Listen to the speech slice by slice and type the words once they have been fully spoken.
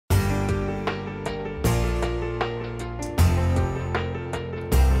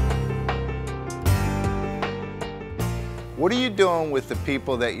What are you doing with the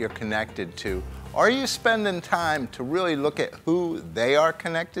people that you're connected to? Are you spending time to really look at who they are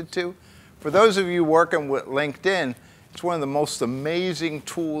connected to? For those of you working with LinkedIn, it's one of the most amazing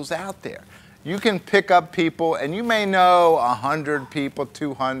tools out there. You can pick up people, and you may know 100 people,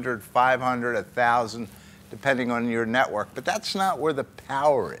 200, 500, 1,000, depending on your network, but that's not where the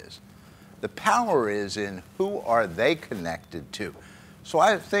power is. The power is in who are they connected to. So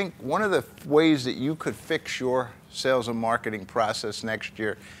I think one of the ways that you could fix your sales and marketing process next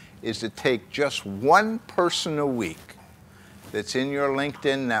year is to take just one person a week that's in your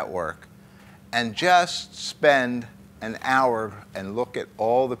LinkedIn network and just spend an hour and look at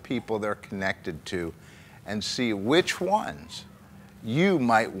all the people they're connected to and see which ones you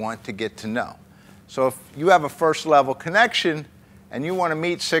might want to get to know. So if you have a first level connection and you want to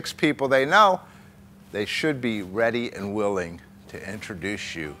meet 6 people they know, they should be ready and willing to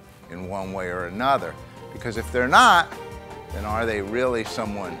introduce you in one way or another. Because if they're not, then are they really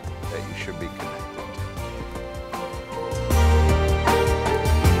someone that you should be connected to?